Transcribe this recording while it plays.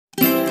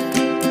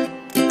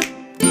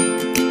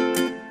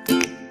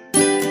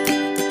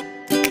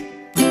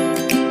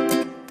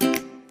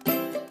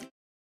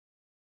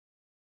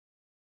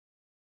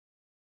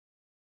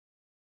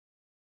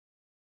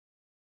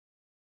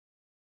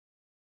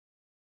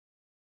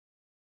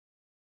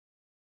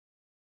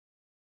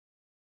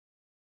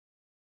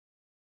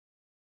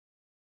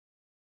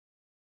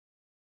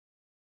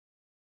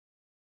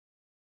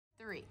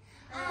3.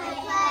 I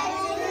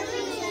pledge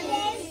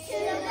allegiance to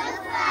the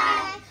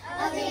flag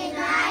of the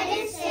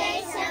United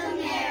States of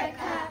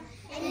America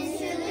and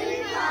to the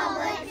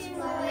republic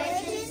for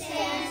which it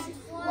stands,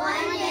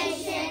 one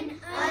nation,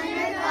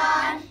 under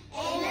God,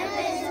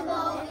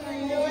 indivisible,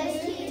 with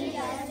liberty and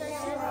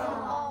justice for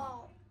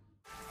all.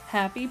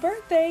 Happy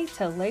birthday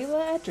to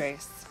Layla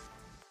Edris.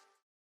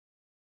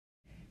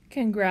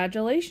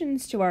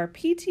 Congratulations to our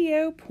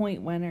PTO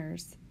point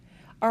winners.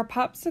 Our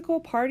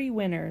popsicle party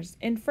winners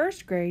in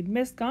 1st grade,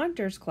 Miss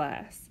Gonter's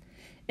class.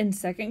 In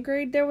 2nd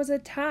grade, there was a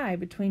tie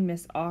between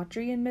Miss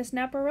Autry and Miss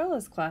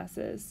Naparella's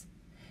classes.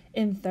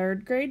 In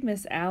 3rd grade,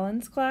 Miss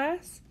Allen's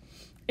class.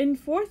 In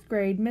 4th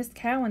grade, Miss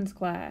Cowan's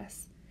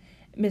class.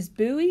 Miss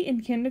Bowie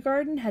in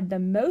kindergarten had the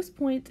most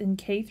points in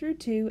K through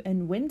 2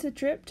 and wins a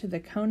trip to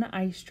the Kona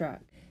Ice Truck.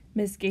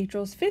 Miss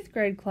Gatrell's 5th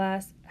grade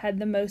class had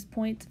the most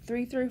points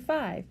 3 through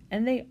 5,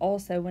 and they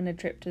also win a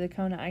trip to the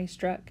Kona Ice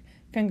Truck.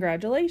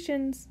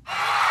 Congratulations!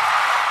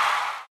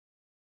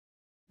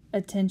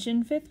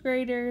 Attention 5th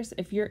graders,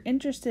 if you're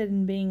interested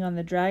in being on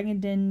the Dragon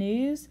Den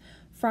News,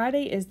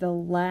 Friday is the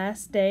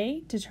last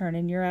day to turn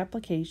in your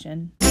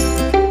application.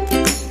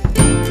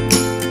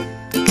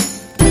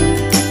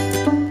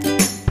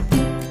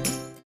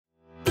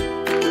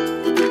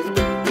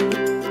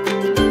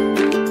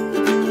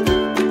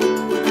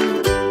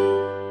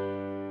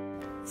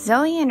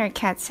 Zoe and her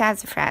cat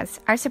Sassafras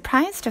are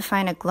surprised to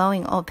find a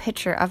glowing old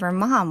picture of her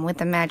mom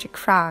with a magic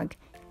frog.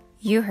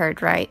 You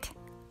heard right.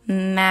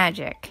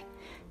 Magic.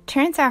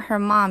 Turns out her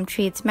mom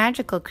treats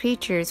magical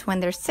creatures when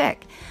they're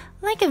sick,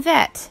 like a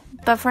vet,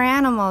 but for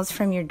animals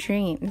from your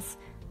dreams.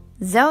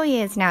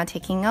 Zoe is now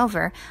taking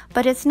over,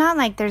 but it's not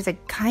like there's a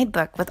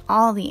guidebook with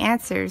all the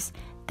answers.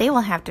 They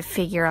will have to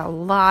figure a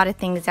lot of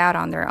things out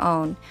on their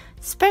own,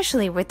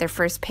 especially with their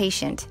first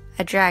patient,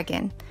 a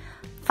dragon.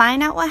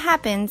 Find out what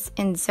happens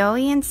in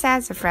Zoe and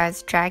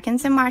Sassafras,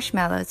 Dragons and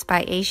Marshmallows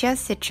by Asia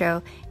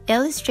Citro,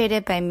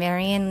 illustrated by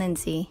Marian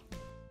Lindsay.